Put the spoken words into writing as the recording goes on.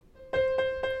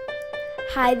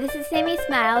Hi, this is Sammy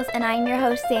Smiles, and I'm your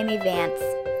host, Sammy Vance.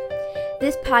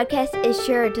 This podcast is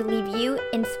sure to leave you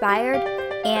inspired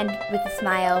and with a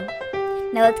smile.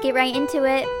 Now let's get right into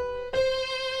it.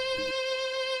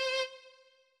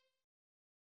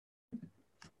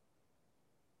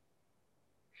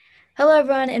 Hello,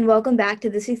 everyone, and welcome back to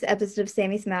this week's episode of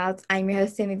Sammy Smiles. I'm your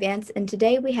host, Sammy Vance, and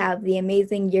today we have the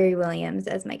amazing Yuri Williams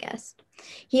as my guest.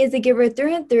 He is a giver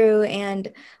through and through,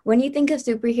 and when you think of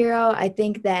superhero, I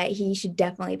think that he should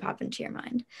definitely pop into your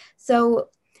mind. So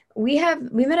we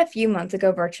met a few months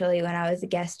ago virtually when I was a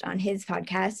guest on his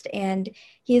podcast, and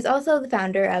he is also the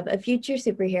founder of A Future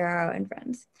Superhero and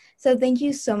Friends. So thank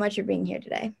you so much for being here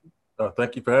today.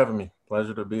 Thank you for having me.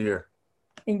 Pleasure to be here.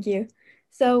 Thank you.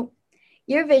 So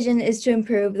your vision is to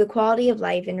improve the quality of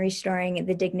life and restoring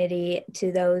the dignity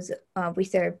to those we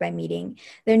serve by meeting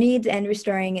their needs and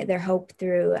restoring their hope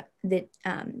through the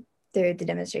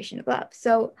demonstration of love.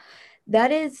 So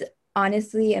that is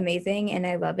honestly amazing, and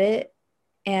I love it.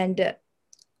 And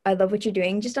I love what you're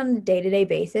doing just on a day-to-day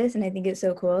basis, and I think it's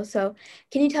so cool. So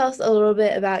can you tell us a little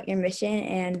bit about your mission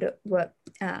and what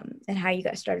and how you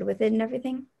got started with it and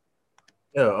everything?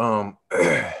 Yeah,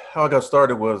 how I got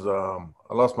started was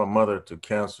I lost my mother to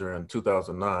cancer in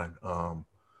 2009.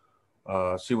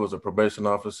 She was a probation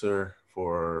officer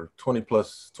for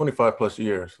 25 plus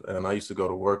years, and I used to go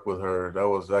to work with her. That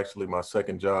was actually my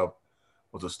second job,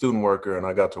 was a student worker, and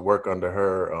I got to work under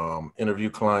her, interview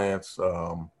clients,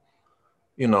 and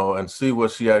see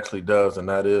what she actually does, and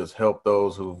that is help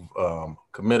those who've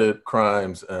committed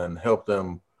crimes and help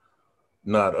them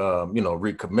not,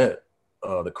 recommit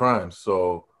the crimes.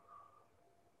 So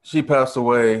she passed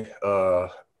away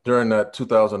during that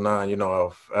 2009.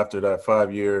 After that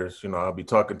 5 years, I'll be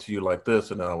talking to you like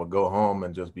this, and then I would go home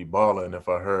and just be bawling if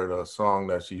I heard a song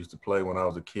that she used to play when I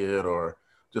was a kid, or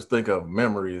just think of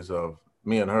memories of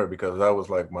me and her, because that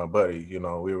was like my buddy.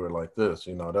 We were like this.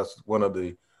 That's one of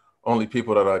the only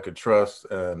people that I could trust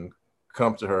and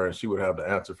come to her, and she would have the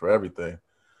answer for everything.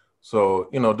 So,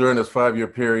 during this 5 year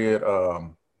period,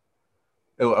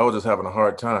 I was just having a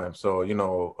hard time. So,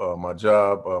 my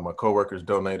job, my coworkers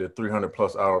donated 300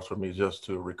 plus hours for me just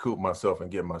to recoup myself and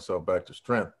get myself back to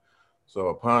strength. So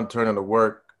upon turning to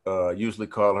work, usually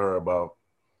call her about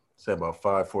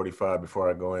 5:45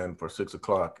 before I go in for 6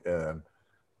 o'clock. And,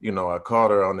 I called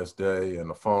her on this day, and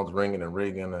the phone's ringing and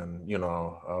ringing, and,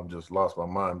 I've just lost my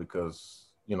mind because,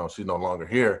 she's no longer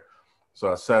here.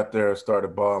 So I sat there,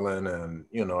 started bawling, and,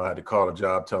 I had to call the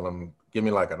job, tell them, give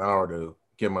me like an hour to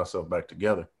get myself back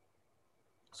together.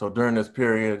 So during this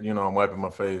period, I'm wiping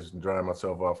my face and drying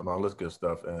myself off and all this good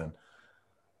stuff. And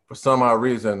for some odd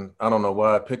reason, I don't know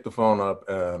why, I picked the phone up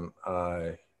and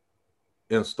I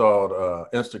installed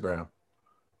Instagram.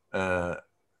 And,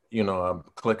 I'm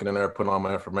clicking in there, putting all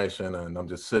my information, and I'm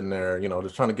just sitting there,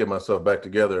 just trying to get myself back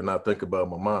together and not think about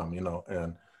my mom.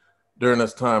 And during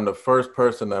this time, the first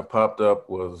person that popped up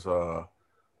was a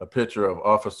picture of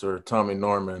Officer Tommy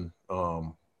Norman,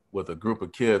 with a group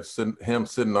of kids, him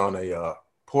sitting on a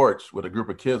porch with a group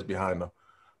of kids behind him.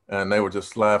 And they were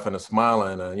just laughing and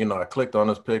smiling. And, I clicked on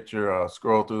his picture, I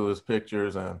scrolled through his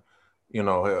pictures, and,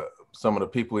 some of the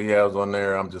people he has on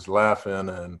there, I'm just laughing.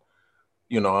 And,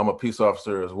 I'm a peace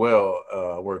officer as well.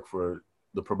 I work for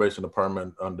the probation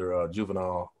department under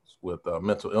juveniles with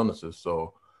mental illnesses.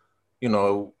 So, you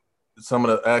know, some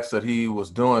of the acts that he was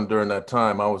doing during that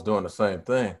time, I was doing the same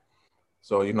thing.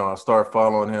 So, I start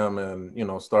following him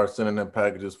and, start sending him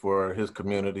packages for his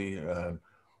community. And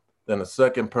then the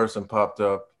second person popped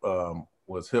up,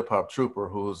 was Hip Hop Trooper,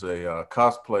 who's a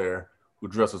cosplayer who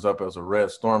dresses up as a red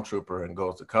stormtrooper and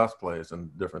goes to cosplays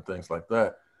and different things like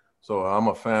that. So I'm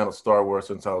a fan of Star Wars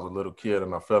since I was a little kid,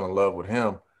 and I fell in love with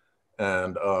him.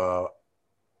 And,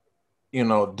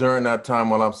 during that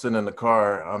time while I'm sitting in the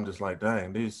car, I'm just like,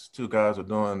 dang, these two guys are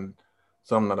doing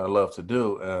something that I love to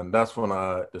do. And that's when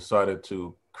I decided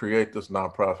to create this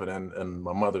nonprofit in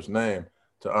my mother's name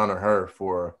to honor her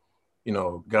for,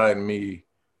 guiding me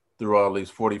through all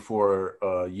these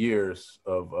 44 years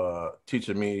of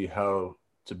teaching me how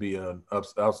to be an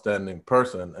outstanding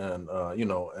person and,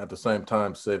 at the same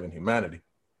time, saving humanity.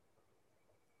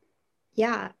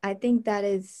 Yeah, I think that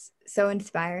is so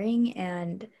inspiring,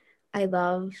 and I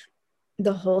love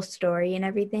the whole story and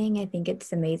everything. I think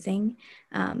it's amazing.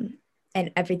 Um,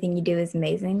 and everything you do is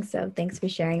amazing. So thanks for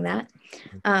sharing that.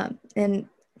 And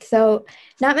so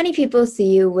not many people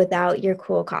see you without your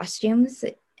cool costumes.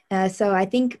 So I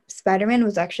think Spider-Man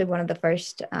was actually one of the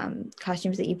first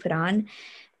costumes that you put on.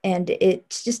 And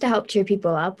it's just to help cheer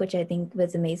people up, which I think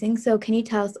was amazing. So can you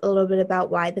tell us a little bit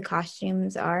about why the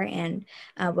costumes are and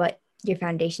what your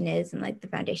foundation is and like the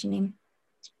foundation name?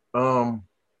 Um,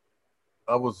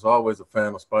 I was always a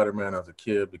fan of Spider-Man as a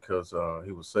kid because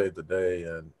he would save the day,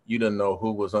 and you didn't know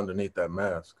who was underneath that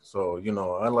mask. So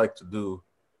I like to do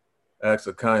acts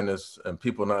of kindness and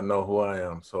people not know who I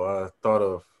am. So I thought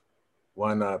of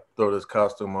why not throw this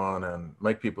costume on and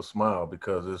make people smile,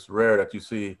 because it's rare that you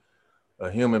see a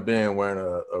human being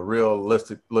wearing a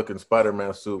realistic looking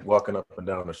Spider-Man suit walking up and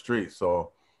down the street.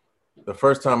 So the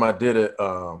first time I did it,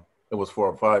 it was for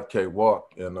a 5K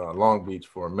walk in Long Beach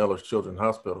for Miller's Children's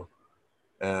Hospital,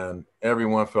 and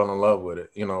everyone fell in love with it.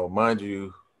 Mind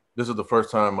you, this is the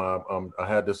first time I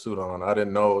had this suit on. I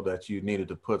didn't know that you needed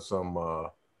to put some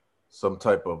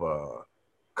type of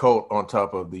coat on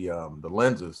top of the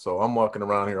lenses. So I'm walking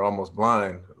around here almost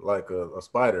blind, like a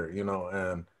spider,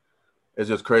 and it's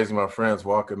just crazy. My friends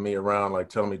walking me around, like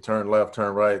telling me turn left,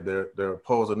 turn right. They're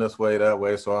posing this way, that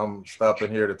way. So I'm stopping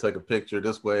here to take a picture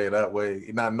this way, that way,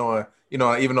 not knowing,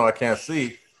 even though I can't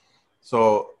see.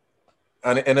 So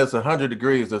and it's 100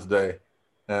 degrees this day.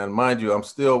 And mind you, I'm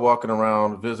still walking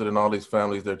around visiting all these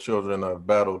families. Their children have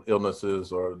battled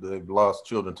illnesses or they've lost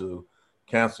children to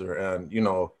cancer. And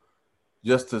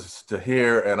just to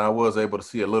hear, and I was able to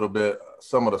see a little bit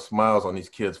some of the smiles on these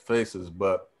kids' faces.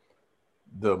 But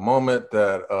the moment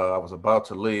that I was about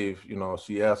to leave,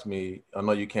 she asked me, "I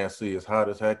know you can't see, it's hot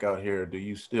as heck out here. Do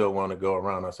you still want to go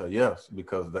around?" I said yes,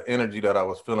 because the energy that I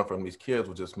was feeling from these kids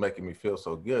was just making me feel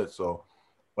so good. So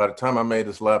by the time I made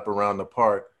this lap around the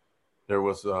park, there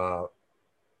was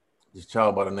this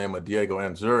child by the name of Diego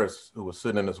Anzuris who was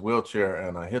sitting in his wheelchair,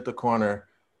 and I hit the corner,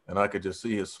 and I could just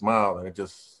see his smile, and it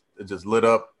just lit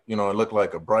up. It looked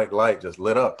like a bright light just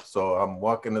lit up. So I'm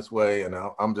walking this way, and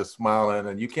I'm just smiling,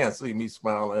 and you can't see me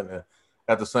smiling. And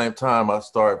at the same time, I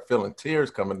started feeling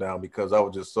tears coming down because I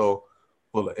was just so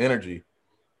full of energy.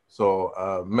 So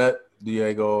I met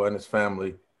Diego and his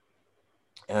family,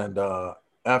 and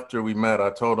after we met, I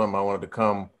told him I wanted to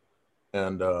come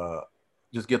and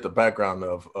just get the background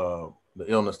of the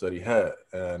illness that he had.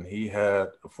 And he had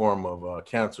a form of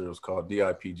cancer. It was called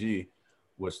DIPG,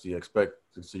 which the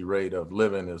expectancy rate of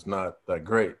living is not that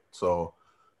great. So,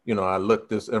 I looked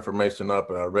this information up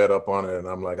and I read up on it, and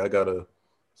I'm like, I got to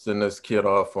send this kid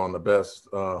off on the best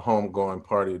homegoing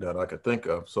party that I could think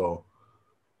of. So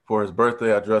for his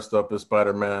birthday, I dressed up as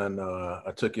Spider-Man.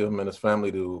 I took him and his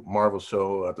family to Marvel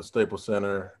show at the Staples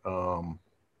Center.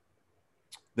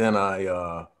 Then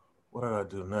what did I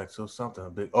do next? It was something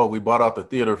big. Oh, we bought out the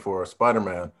theater for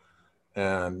Spider-Man.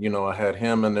 And, I had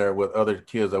him in there with other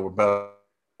kids that were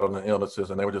battling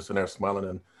illnesses, and they were just in there smiling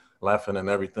and laughing and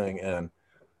everything. And,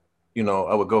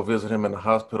 I would go visit him in the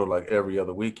hospital like every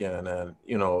other weekend. And,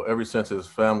 ever since his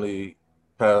family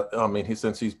passed, I mean,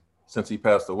 since he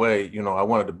passed away, I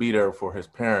wanted to be there for his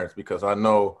parents, because I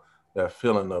know that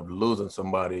feeling of losing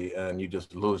somebody and you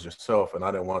just lose yourself. And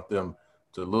I didn't want them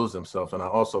to lose themselves. And I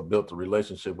also built a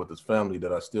relationship with his family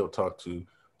that I still talk to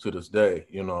this day,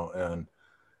 and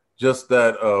just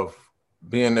that of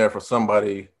being there for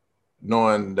somebody,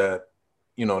 knowing that,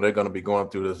 they're going to be going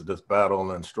through this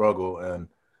battle and struggle, and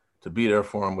to be there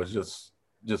for them was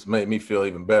just made me feel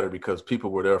even better, because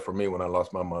people were there for me when I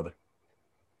lost my mother.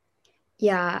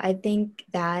 Yeah, I think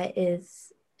that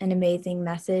is an amazing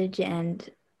message and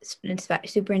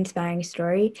super inspiring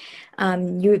story.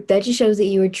 That just shows that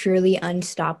you were truly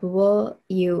unstoppable.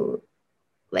 You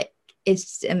like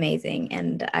it's amazing,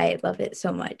 and I love it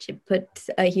so much. It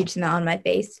puts a huge smile on my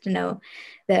face to know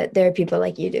that there are people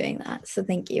like you doing that. So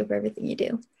thank you for everything you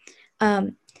do.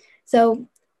 Um, so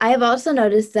I have also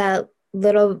noticed that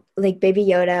little like Baby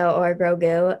Yoda or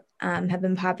Grogu have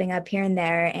been popping up here and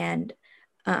there, and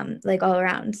like all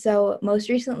around. So most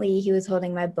recently he was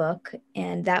holding my book,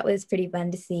 and that was pretty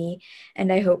fun to see.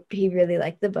 And I hope he really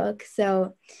liked the book.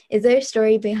 So is there a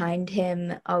story behind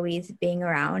him always being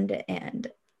around,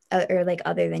 and or like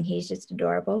other than he's just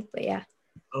adorable? But yeah.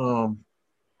 Um,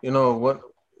 what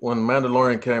when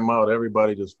Mandalorian came out,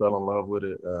 everybody just fell in love with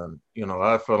it, and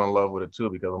I fell in love with it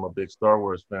too, because I'm a big Star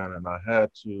Wars fan, and I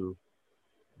had to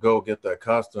go get that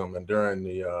costume. And during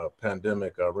the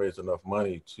pandemic, I raised enough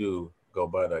money to go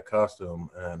buy that costume.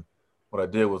 And what I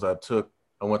did was I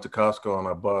went to Costco and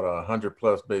I bought 100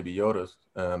 plus Baby Yodas.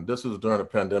 And this was during the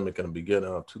pandemic in the beginning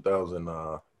of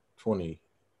 2020,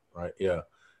 right? Yeah.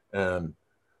 And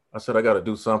I said, I got to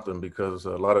do something, because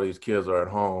a lot of these kids are at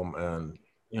home, and,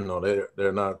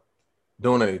 they're not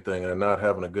doing anything, and they're not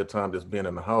having a good time just being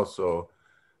in the house. So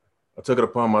I took it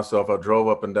upon myself. I drove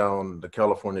up and down the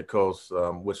California coast,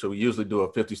 which we usually do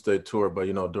a 50-state tour, but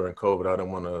during COVID, I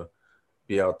didn't want to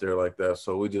be out there like that.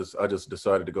 So I just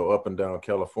decided to go up and down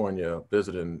California,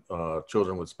 visiting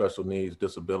children with special needs,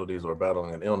 disabilities, or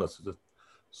battling an illness.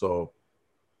 So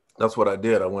that's what I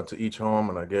did. I went to each home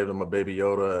and I gave them a baby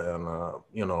Yoda,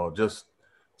 and just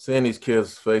seeing these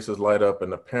kids' faces light up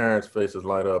and the parents' faces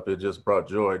light up, it just brought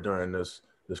joy during this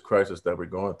crisis that we're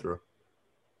going through.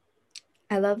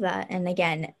 I love that. And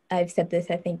again, I've said this,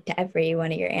 I think, to every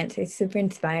one of your answers, super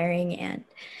inspiring. And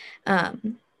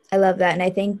um, I love that. And I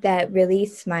think that really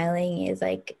smiling is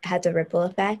like has a ripple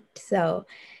effect. So,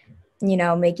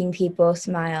 making people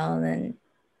smile and,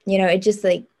 it just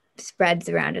like spreads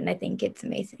around. And I think it's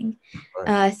amazing.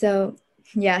 Right. So,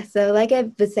 yeah. So, like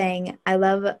I was saying, I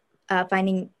love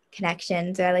finding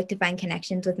connections, or I like to find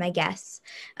connections with my guests,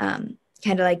 kind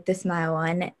of like the smile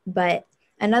one. But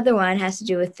another one has to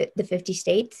do with the 50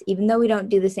 states. Even though we don't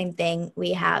do the same thing,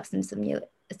 we have some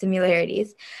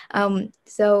similarities.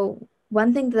 So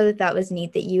one thing that I thought was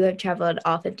neat that you have traveled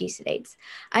all 50 states.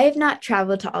 I have not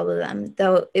traveled to all of them,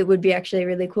 though it would be actually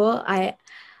really cool. At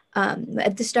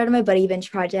the start of my Buddy Bench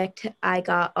project,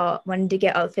 wanted to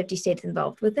get all 50 states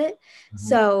involved with it. Mhm.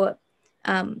 So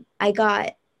I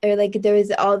got, or like there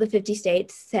was all the 50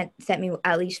 states sent me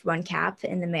at least one cap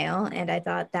in the mail, and I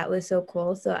thought that was so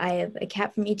cool. So I have a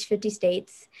cap from each 50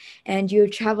 states, and you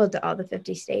have traveled to all the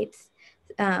 50 states.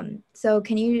 So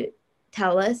can you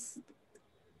tell us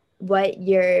what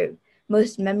your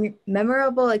most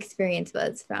memorable experience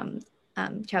was from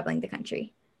traveling the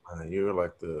country? You're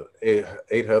like the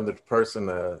 800th person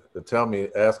to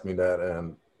ask me that,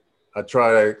 and I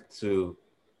try to.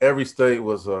 Every state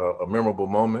was a memorable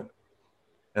moment,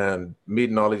 and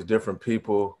meeting all these different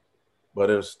people. But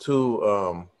there's two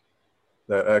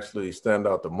that actually stand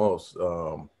out the most.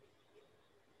 There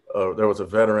was a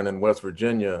veteran in West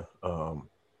Virginia,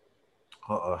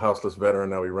 a houseless veteran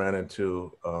that we ran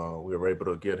into. We were able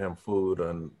to get him food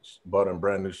and bought him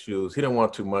brand new shoes. He didn't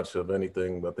want too much of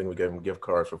anything, but I think we gave him gift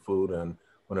cards for food, and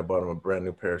when I bought him a brand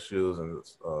new pair of shoes, and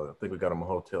I think we got him a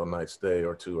hotel night stay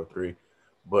or two or three.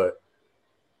 But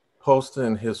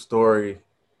posting his story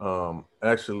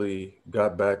actually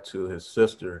got back to his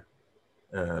sister,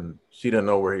 and she didn't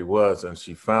know where he was, and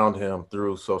she found him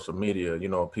through social media.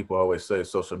 People always say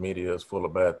social media is full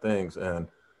of bad things, and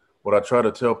what I try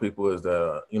to tell people is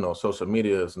that social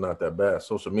media is not that bad.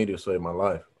 Social media saved my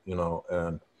life,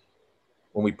 and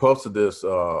when we posted this, it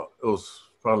was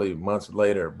probably months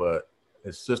later, but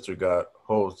his sister got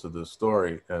hold to the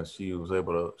story, and she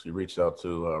reached out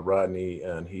to Rodney,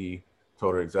 and he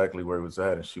told her exactly where he was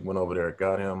at, and she went over there,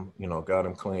 got him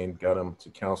clean, got him to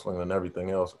counseling and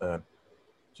everything else, and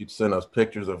she'd send us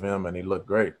pictures of him, and he looked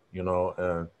great,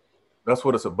 and that's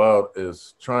what it's about,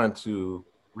 is trying to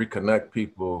reconnect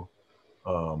people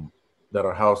um, that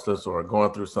are houseless or are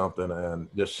going through something, and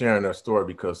just sharing their story,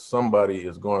 because somebody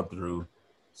is going through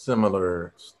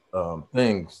similar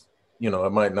things.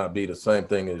 It might not be the same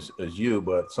thing as you,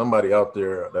 but somebody out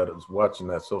there that is watching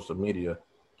that social media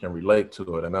can relate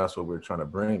to it. And that's what we're trying to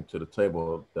bring to the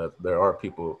table, that there are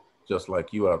people just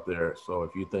like you out there. So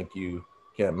if you think you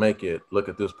can't make it, look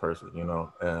at this person,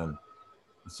 And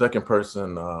the second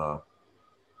person, I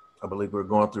believe we were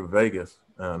going through Vegas,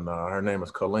 and her name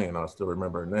is Colleen. I still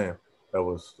remember her name. That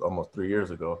was almost 3 years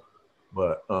ago.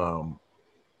 But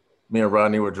me and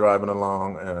Rodney were driving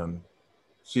along, and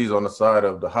she's on the side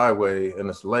of the highway, and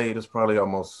it's late. It's probably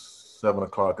almost 7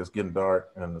 o'clock. It's getting dark,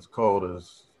 and it's cold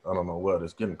as I don't know what.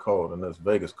 It's getting cold, and it's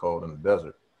Vegas cold in the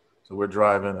desert. So we're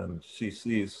driving, and she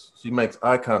makes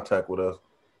eye contact with us,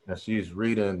 and she's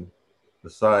reading the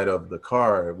side of the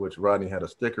car, which Rodney had a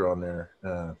sticker on there.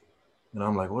 And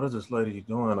I'm like, what is this lady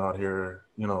doing out here?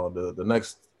 The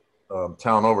next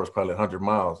town over is probably 100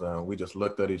 miles. And we just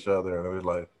looked at each other, and it was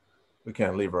like, we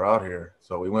can't leave her out here.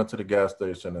 So we went to the gas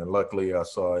station, and luckily I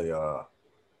saw a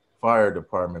fire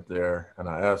department there. And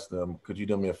I asked them, could you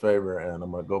do me a favor? And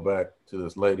I'm going to go back to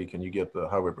this lady. Can you get the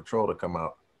highway patrol to come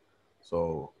out?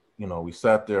 So, we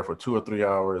sat there for 2 or 3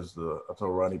 hours. I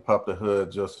told Ronnie, pop the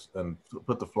hood and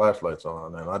put the flashlights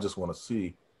on. And I just want to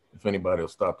see if anybody will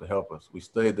stop to help us. We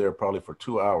stayed there probably for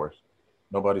 2 hours.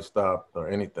 Nobody stopped or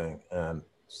anything. And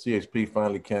CHP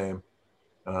finally came,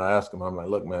 and I asked him, I'm like,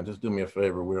 look, man, just do me a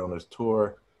favor. We're on this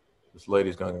tour. This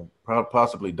lady's going to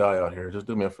possibly die out here. Just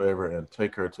do me a favor and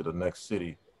take her to the next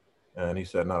city. And he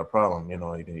said, not a problem.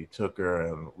 He took her,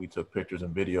 and we took pictures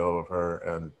and video of her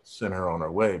and sent her on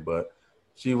her way. But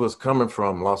she was coming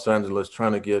from Los Angeles,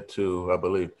 trying to get to, I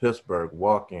believe, Pittsburgh,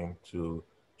 walking to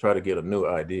try to get a new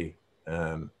ID.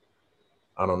 And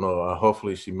I don't know,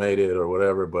 hopefully she made it or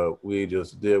whatever, but we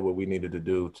just did what we needed to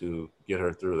do to get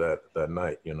her through that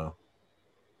night.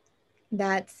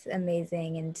 That's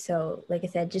amazing. And so, like I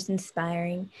said, just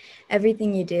inspiring.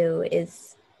 Everything you do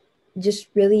is just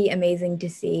really amazing to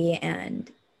see.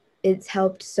 And it's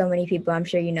helped so many people. I'm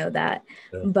sure you know that.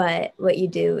 Yeah. But what you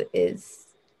do is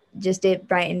just it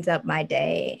brightens up my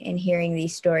day, and hearing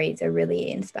these stories are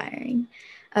really inspiring.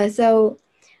 So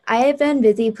I have been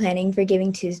busy planning for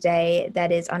Giving Tuesday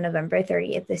that is on November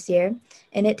 30th this year,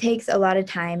 and it takes a lot of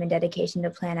time and dedication to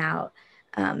plan out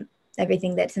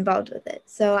everything that's involved with it.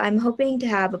 So I'm hoping to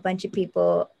have a bunch of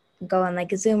people go on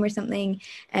like a Zoom or something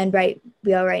and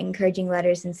we all write encouraging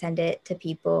letters and send it to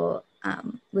people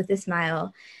with a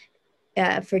smile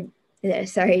and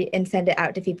send it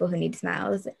out to people who need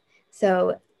smiles.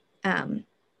 So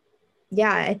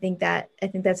yeah, I think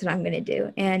that's what I'm going to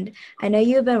do. And I know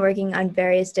you have been working on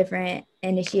various different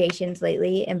initiations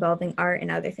lately involving art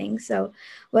and other things. So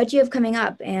what do you have coming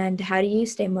up, and how do you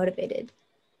stay motivated?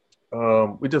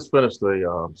 We just finished a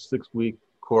 6-week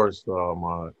course.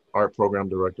 My art program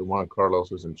director, Juan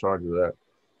Carlos, is in charge of that.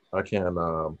 I can't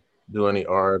do any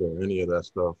art or any of that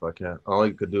stuff. I can't. All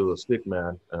I could do is stick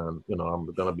man, and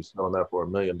I'm going to be selling that for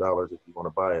 $1 million if you want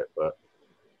to buy it. But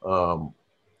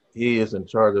he is in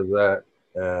charge of that,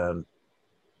 and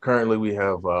currently we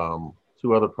have 2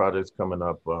 other projects coming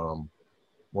up.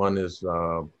 One is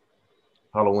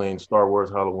Halloween, Star Wars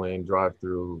Halloween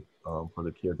drive-through for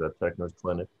the kids at Techner's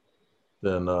Clinic.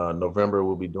 Then November,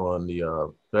 we'll be doing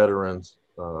the veterans,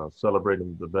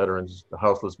 celebrating the veterans, the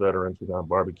houseless veterans. We're going to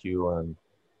barbecue and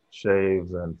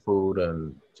shaves and food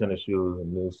and tennis shoes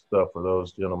and new stuff for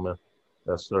those gentlemen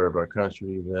that served our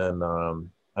country. Then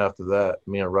after that,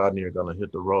 me and Rodney are going to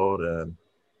hit the road and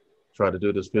try to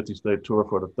do this 50-state tour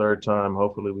for the 3rd time.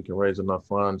 Hopefully we can raise enough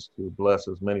funds to bless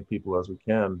as many people as we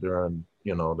can during,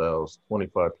 those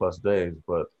 25 plus days.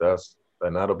 But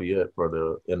that'll be it for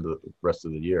the end of the rest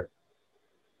of the year.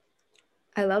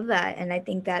 I love that. And I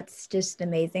think that's just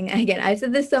amazing. Again, I've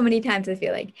said this so many times, I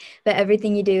feel like, but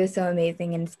everything you do is so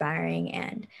amazing and inspiring.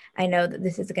 And I know that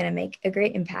this is going to make a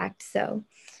great impact. So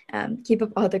keep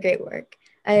up all the great work.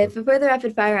 For the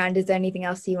rapid fire round, is there anything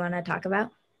else you want to talk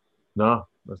about? No,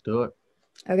 let's do it.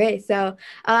 Okay, so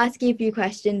I'll ask you a few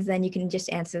questions, then you can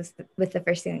just answer with the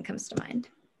first thing that comes to mind.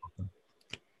 Okay.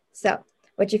 So,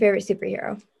 what's your favorite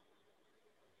superhero?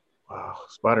 Wow,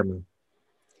 Spider-Man.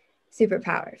 Favorite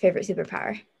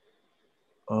superpower?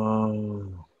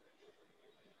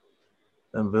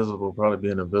 Invisible, probably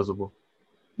being invisible.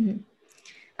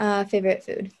 Mm-hmm. Favorite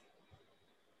food?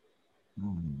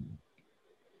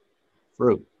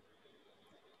 Fruit.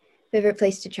 Favorite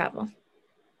place to travel?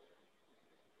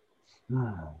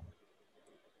 I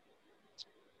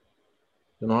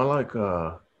like,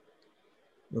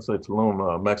 let's say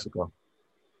Tulum, Mexico.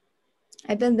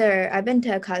 I've been there. I've been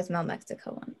to Cozumel,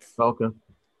 Mexico once. Okay.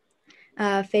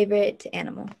 Favorite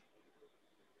animal?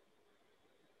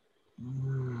 I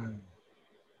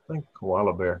think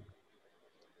koala bear.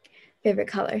 Favorite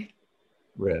color?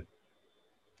 Red.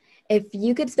 If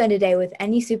you could spend a day with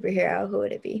any superhero, who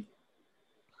would it be?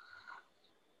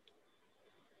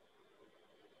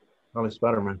 Probably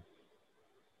Spider-Man.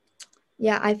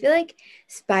 Yeah, I feel like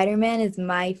Spider-Man is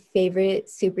my favorite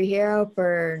superhero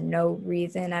for no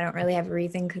reason. I don't really have a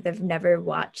reason because I've never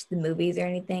watched the movies or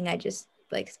anything. I just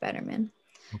like Spider-Man.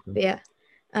 Okay. But yeah,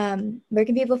 where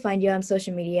can people find you on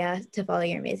social media to follow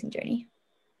your amazing journey?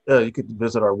 Yeah, you could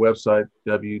visit our website,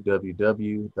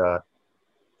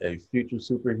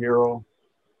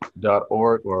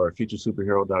 www.afuturesuperhero.org or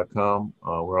futuresuperhero.com.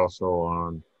 We're also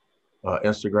on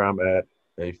Instagram at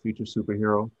A Future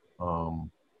Superhero.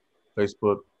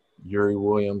 Facebook, Yuri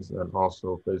Williams, and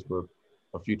also Facebook,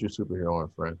 A Future Superhero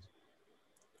and Friends.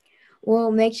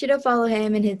 Well, make sure to follow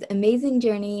him in his amazing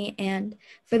journey. And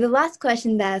for the last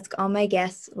question to ask all my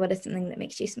guests, what is something that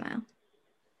makes you smile?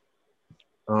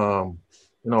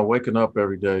 Waking up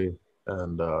every day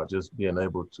and just being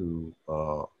able to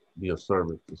be of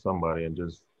service to somebody and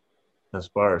just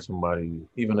inspire somebody,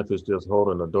 even if it's just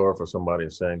holding the door for somebody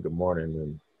and saying good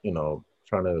morning and,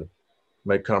 trying to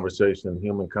make conversation,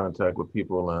 human contact with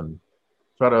people, and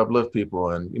try to uplift people.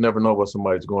 And you never know what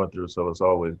somebody's going through, so it's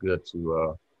always good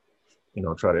to,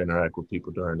 try to interact with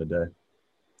people during the day.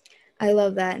 I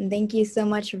love that. And thank you so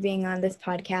much for being on this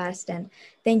podcast. And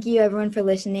thank you everyone for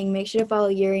listening. Make sure to follow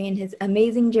Yuri in his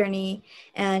amazing journey.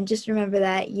 And just remember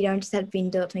that you don't just have to be an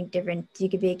adult to make a difference. You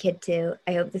could be a kid too.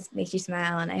 I hope this makes you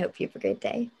smile, and I hope you have a great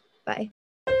day. Bye.